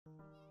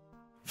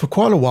For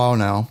quite a while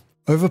now,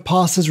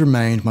 Overpass has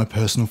remained my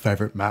personal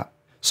favourite map.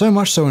 So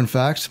much so in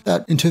fact,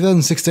 that in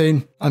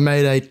 2016 I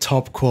made a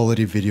top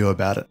quality video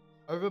about it.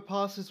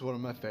 Overpass is one of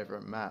my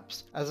favourite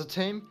maps. As a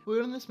team, we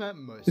were on this map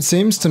most. It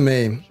seems to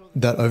me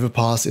that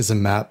Overpass is a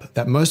map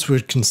that most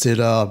would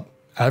consider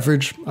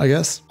average, I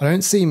guess. I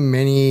don't see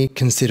many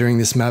considering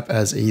this map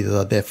as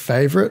either their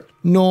favourite,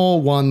 nor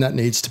one that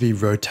needs to be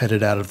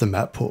rotated out of the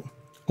map pool.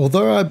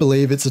 Although I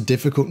believe it's a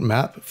difficult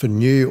map for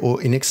new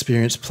or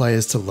inexperienced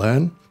players to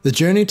learn, the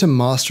journey to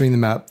mastering the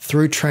map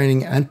through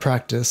training and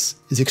practice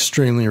is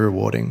extremely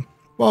rewarding.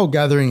 While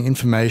gathering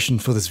information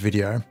for this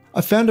video,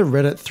 I found a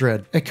Reddit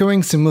thread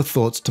echoing similar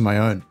thoughts to my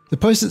own. The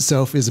post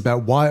itself is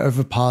about why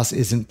Overpass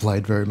isn't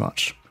played very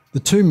much. The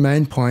two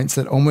main points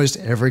that almost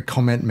every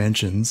comment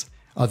mentions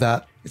are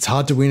that it's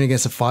hard to win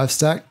against a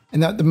 5-stack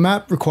and that the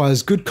map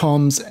requires good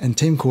comms and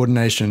team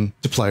coordination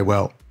to play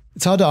well.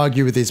 It's hard to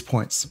argue with these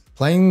points.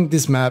 Playing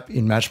this map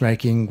in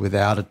matchmaking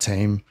without a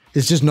team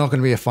is just not going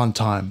to be a fun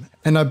time,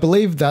 and I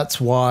believe that's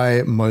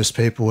why most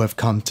people have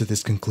come to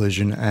this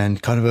conclusion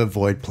and kind of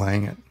avoid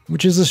playing it,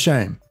 which is a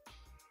shame.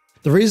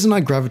 The reason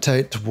I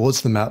gravitate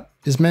towards the map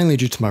is mainly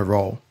due to my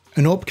role.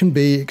 An AWP can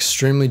be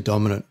extremely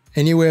dominant,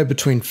 anywhere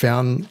between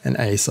Fountain and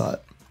A site,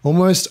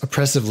 almost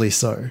oppressively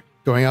so,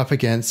 going up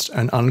against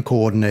an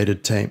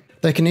uncoordinated team.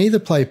 They can either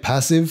play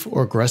passive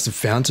or aggressive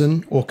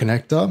Fountain or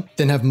Connector,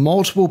 then have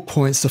multiple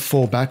points to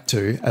fall back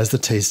to as the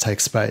T's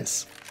take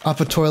space.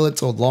 Upper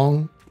toilets or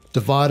long,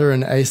 divider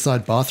and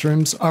A-side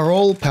bathrooms are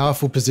all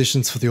powerful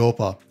positions for the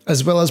AWPer,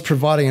 as well as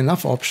providing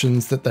enough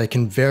options that they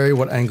can vary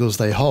what angles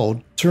they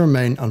hold to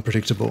remain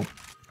unpredictable.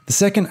 The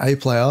second A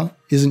player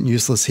isn't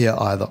useless here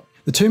either.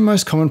 The two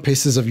most common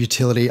pieces of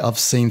utility I've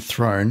seen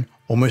thrown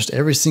almost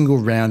every single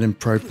round in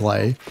pro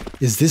play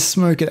is this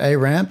smoke at A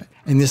ramp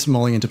and this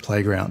molly into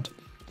playground.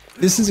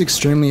 This is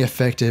extremely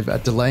effective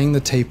at delaying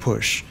the T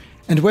push,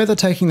 and whether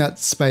taking that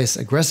space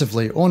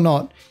aggressively or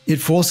not,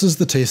 it forces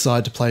the T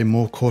side to play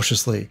more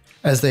cautiously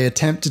as they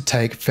attempt to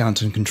take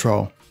Fountain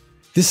control.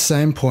 This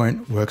same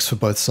point works for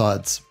both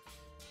sides.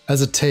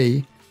 As a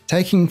T,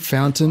 taking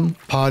Fountain,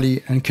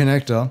 Party and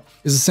Connector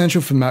is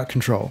essential for map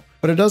control,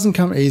 but it doesn't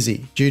come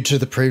easy due to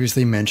the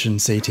previously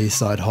mentioned CT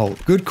side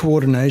hold. Good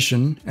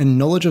coordination and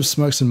knowledge of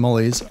smokes and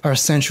mollies are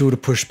essential to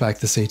push back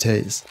the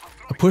CTs.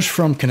 A push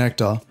from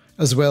Connector,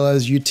 as well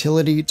as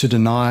utility to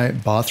deny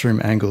bathroom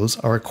angles,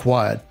 are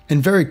required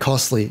and very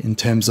costly in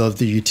terms of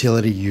the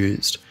utility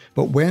used.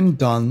 But when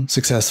done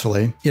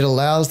successfully, it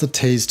allows the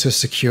Ts to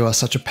secure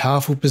such a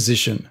powerful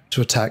position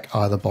to attack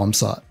either bomb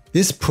site.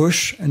 This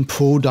push and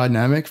pull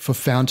dynamic for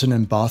Fountain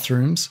and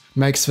bathrooms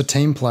makes for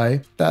team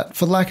play that,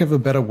 for lack of a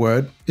better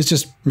word, is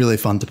just really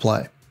fun to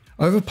play.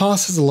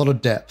 Overpass has a lot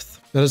of depth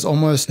that is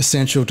almost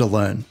essential to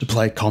learn to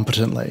play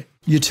competently.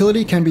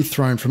 Utility can be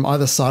thrown from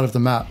either side of the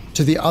map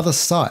to the other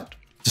side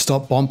to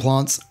stop bomb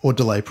plants or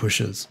delay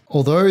pushes.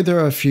 Although there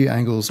are a few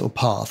angles or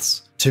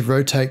paths to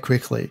rotate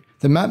quickly,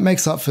 the map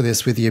makes up for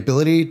this with the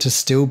ability to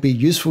still be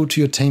useful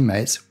to your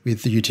teammates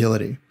with the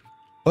utility.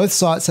 Both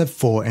sites have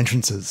 4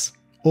 entrances,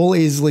 all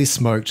easily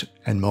smoked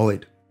and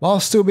mollied. While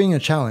still being a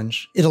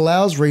challenge, it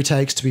allows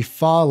retakes to be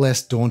far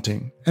less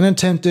daunting and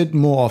attempted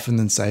more often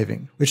than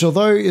saving, which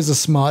although is a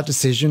smart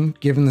decision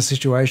given the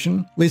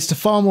situation, leads to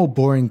far more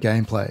boring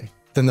gameplay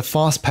than the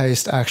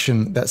fast-paced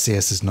action that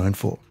CS is known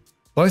for.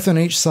 Both on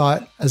each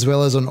site, as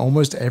well as on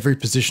almost every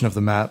position of the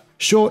map,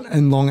 short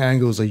and long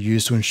angles are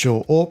used to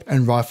ensure AWP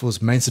and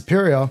rifles remain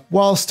superior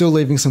while still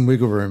leaving some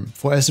wiggle room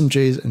for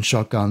SMGs and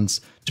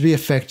shotguns to be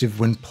effective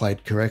when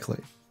played correctly.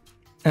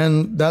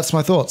 And that's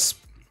my thoughts.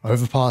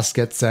 Overpass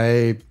gets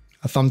a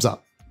thumbs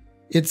up.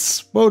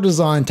 It's well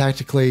designed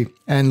tactically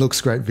and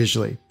looks great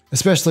visually,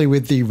 especially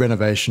with the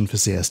renovation for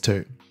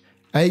CS2.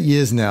 8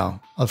 years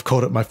now, I've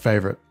called it my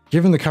favourite.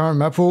 Given the current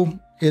map pool,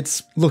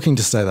 it's looking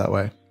to stay that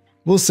way.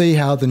 We'll see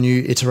how the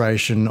new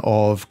iteration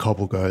of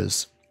Cobble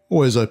goes.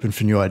 Always open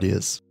for new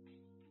ideas.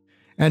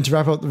 And to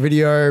wrap up the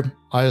video,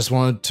 I just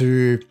wanted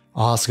to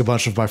ask a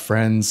bunch of my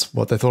friends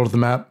what they thought of the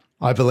map.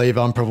 I believe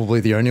I'm probably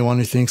the only one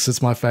who thinks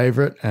it's my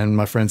favourite, and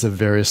my friends have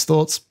various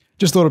thoughts.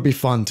 Just thought it'd be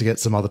fun to get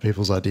some other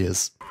people's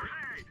ideas.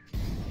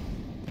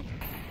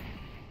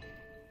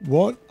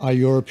 What are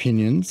your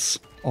opinions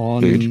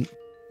on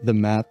the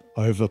map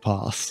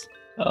Overpass?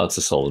 It's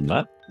a solid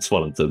map. It's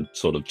one of the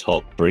sort of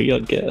top 3, I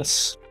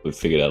guess. We've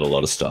figured out a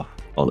lot of stuff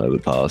on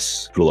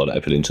Overpass. Put a lot of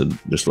effort into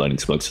just learning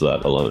smokes for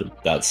that alone.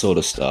 That sort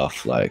of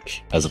stuff,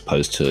 like, as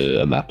opposed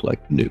to a map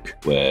like Nuke,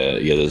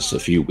 where, yeah, there's a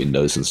few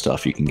windows and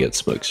stuff you can get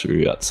smokes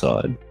through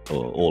outside.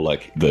 Or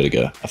like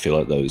Vertigo. I feel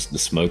like the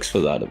smokes for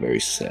that are very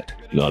set.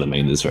 You know what I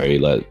mean? There's very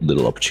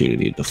little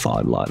opportunity to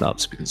find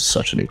lineups because it's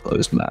such an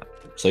enclosed map.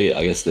 So yeah,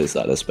 I guess there's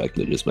that aspect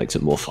that just makes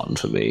it more fun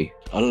for me.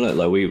 I don't know,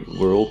 like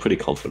we're all pretty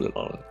confident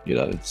on it, you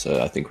know.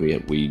 So I think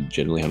we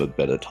generally have a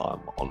better time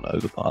on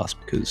Overpass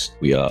because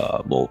we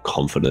are more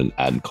confident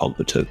and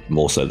competent,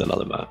 more so than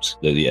other maps.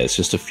 But yeah, it's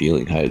just a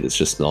feeling, hey, it's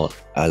just not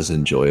as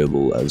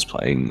enjoyable as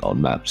playing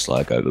on maps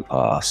like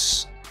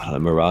Overpass I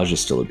don't know, Mirage is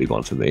still a big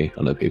one for me.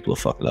 I know people are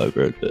fucking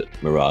over it, but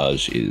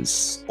Mirage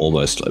is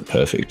almost like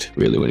perfect,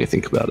 really, when you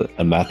think about it.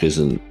 A map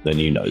isn't, then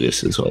you know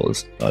this as well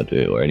as I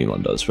do, or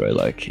anyone does, right?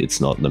 Like,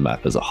 it's not the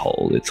map as a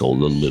whole, it's all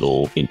the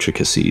little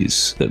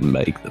intricacies that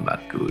make the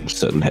map good.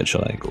 Certain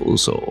headshot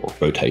angles or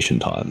rotation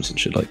times and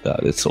shit like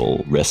that. It's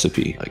all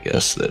recipe, I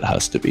guess, that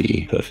has to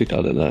be perfect.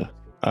 I don't know.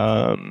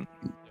 I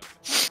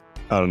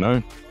don't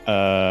know.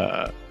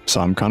 So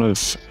I'm kind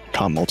of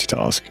can't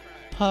multitask.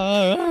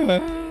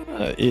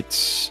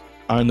 It's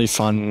only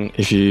fun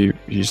if you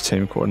use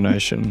team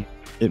coordination.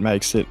 It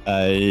makes it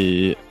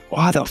a...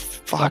 Why the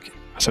fuck?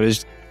 So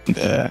it's...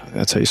 Yeah,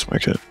 that's how you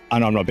smoke it. I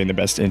know I'm not being the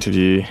best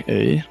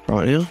interviewee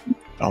right here.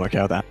 I'm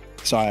okay with that.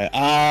 Sorry.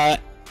 I'm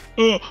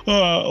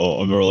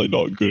really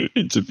not good at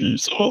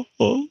interviews.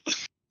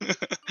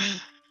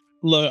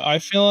 Look, I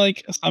feel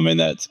like something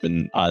that's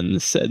been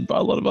unsaid by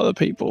a lot of other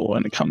people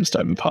when it comes to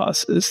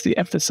Overpass is the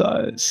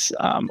emphasis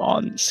on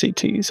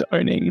CTs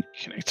owning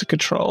connector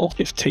control.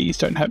 If Ts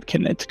don't have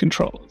connector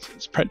control,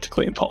 it's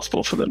practically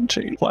impossible for them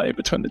to play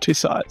between the two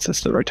sides as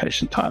the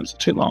rotation times are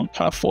too long,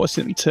 kind of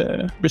forcing them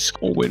to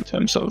risk all win in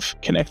terms of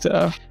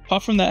connector.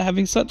 Apart from that,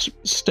 having such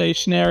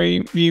stationary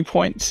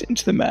viewpoints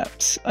into the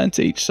maps and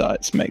to each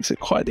side makes it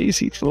quite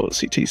easy for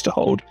CTs to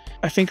hold.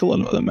 I think a lot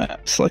of other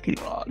maps, like in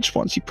Mirage,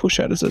 once you push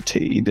out as a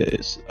T,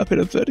 there's a bit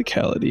of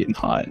verticality and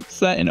height.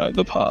 It's that in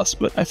Overpass,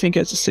 but I think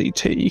as a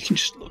CT, you can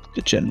just look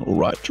the general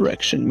right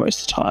direction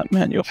most of the time,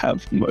 and you'll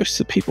have most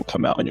of the people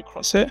come out on your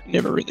crosshair.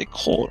 You're never really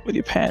caught with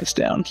your pants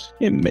down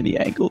in many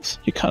angles.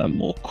 You're kind of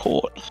more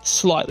caught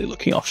slightly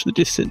looking off to the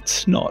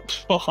distance,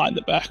 not behind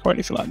the back or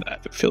anything like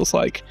that. It feels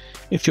like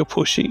if you're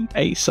pushing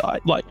a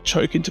side, like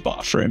choke into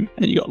bathroom,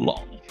 and you got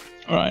long.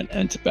 All right,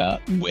 and it's about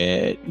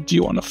where do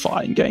you want to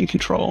fight and gain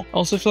control. I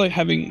also feel like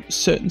having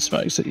certain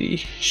smokes that you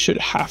should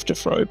have to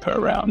throw per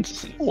round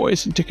is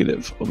always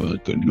indicative of a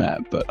good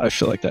map, but I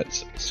feel like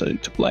that's so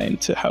to blame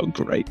to how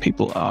great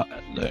people are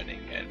at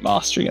learning and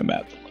mastering a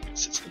map.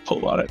 It's the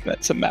pull on it.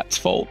 That's a map's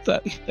fault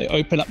that they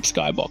open up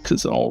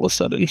skyboxes and all of a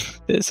sudden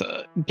there's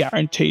a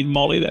guaranteed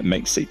molly that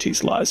makes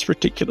CT's lives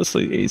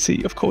ridiculously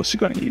easy. Of course, you're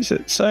going to use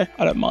it. So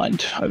I don't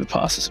mind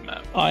Overpass as a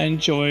map. I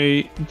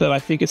enjoy that. I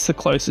think it's the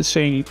closest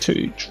thing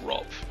to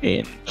drop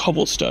in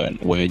Cobblestone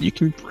where you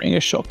can bring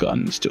a shotgun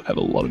and still have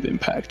a lot of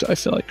impact. I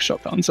feel like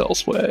shotguns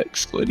elsewhere,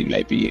 excluding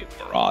maybe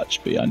Mirage,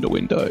 be under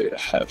window,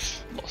 have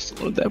lost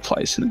a lot of their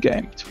place in the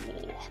game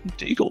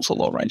deagles or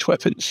long-range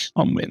weapons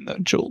on win the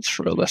duels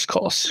for a less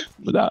cost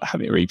without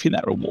having reaping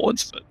that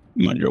rewards, but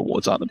money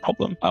rewards aren't the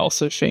problem. I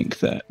also think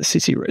that the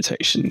city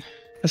rotation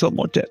has a lot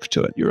more depth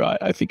to it. You're right.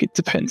 I think it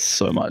depends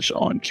so much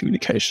on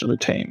communication of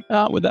the team.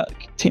 Without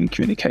team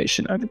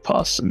communication,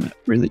 Overpass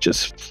really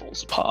just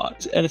falls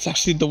apart. And it's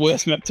actually the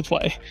worst map to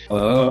play. I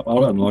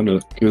don't mind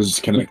it because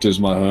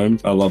Connector's my home.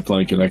 I love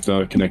playing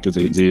Connector. Connector's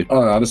easy.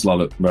 I just love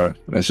it, bro.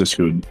 It's just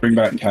good. Bring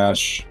back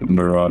Cash.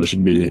 Mirage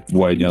should be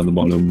way down the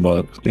bottom,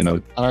 but you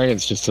know. I think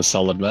it's just a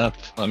solid map.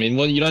 I mean,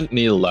 well, you don't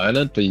need to learn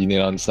it, but you need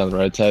to understand the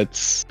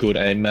rotates. Good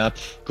aim map.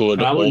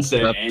 Good. I wouldn't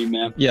say map. aim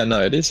map. Yeah,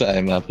 no, it is an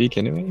aim map. Are you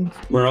kidding me?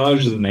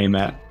 Mirage is an aim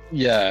map.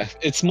 Yeah,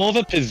 it's more of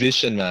a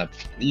position map.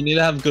 You need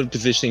to have good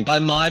positioning. By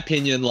my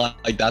opinion,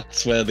 like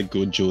that's where the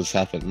good duels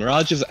happen.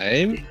 Mirage is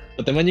aim,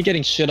 but then when you're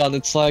getting shit on,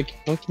 it's like,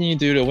 what can you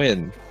do to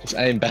win? Just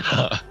aim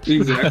better.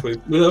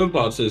 Exactly. With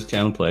Overpass, there's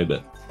counterplay,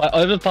 but Like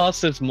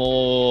Overpass, there's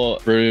more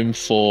room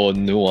for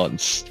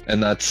nuance,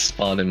 and that's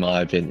fun in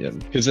my opinion.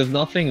 Because there's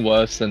nothing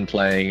worse than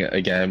playing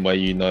a game where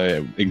you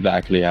know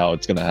exactly how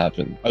it's going to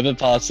happen.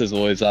 Overpass, there's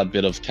always that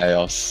bit of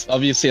chaos.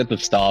 Obviously at the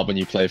start when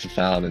you play for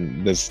Found,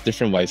 and there's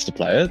different ways to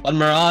play it. But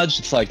Mirage,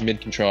 it's like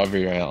mid-control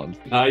every round.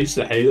 I used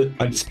to hate it.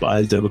 I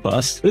despised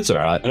Overpass. It's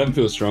alright. I don't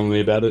feel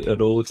strongly about it at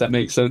all, if that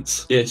makes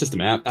sense. Yeah, it's just a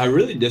map. I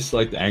really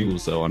dislike the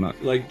angles though on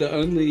it. Like the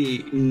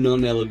only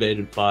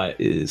non-elevated fight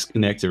is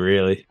Connector,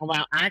 really.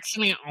 Well,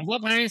 actually,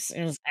 Overpass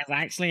is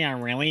actually a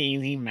really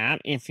easy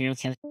map if you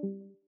can... Oh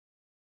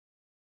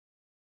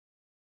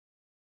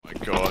my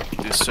god,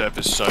 this serp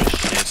is so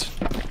shit.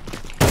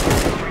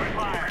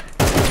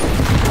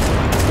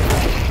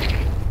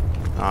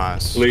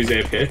 Nice. Lee's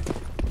AFK.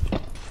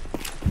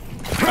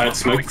 Alright,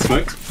 smoked.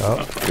 I'm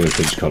gonna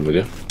finish con with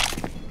you.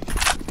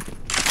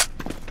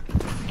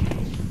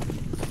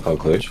 Can't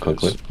clear.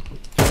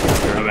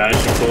 I'm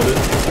actually called it.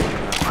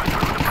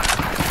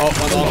 Oh,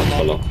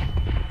 Hold on.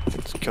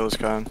 let's kill this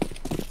guy.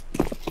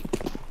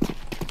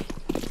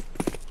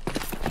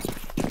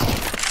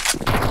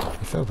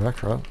 You fell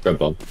back, right? Grab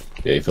bomb.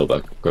 Yeah, you fell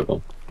back. Grab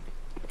bomb.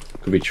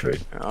 Could be true.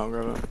 Yeah, I'll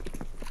grab it.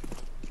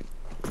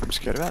 I'm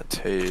scared about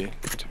T,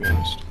 to be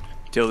honest.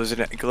 Deal, there's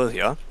an angle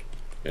here.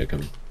 Yeah,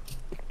 come.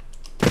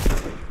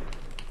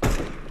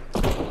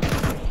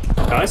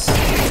 Nice.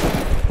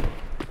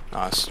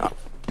 Nice. No.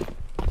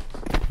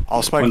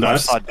 I'll smoke One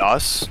left dice. side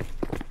dice.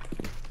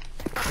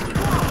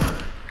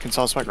 Can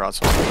someone smoke right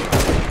side?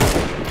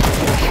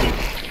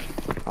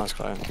 Nice,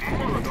 Clay.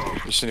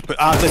 Just need to put.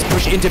 Let's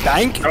push into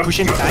bank. Push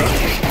into bank.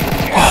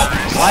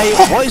 Clay,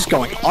 what is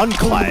going on,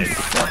 Clay?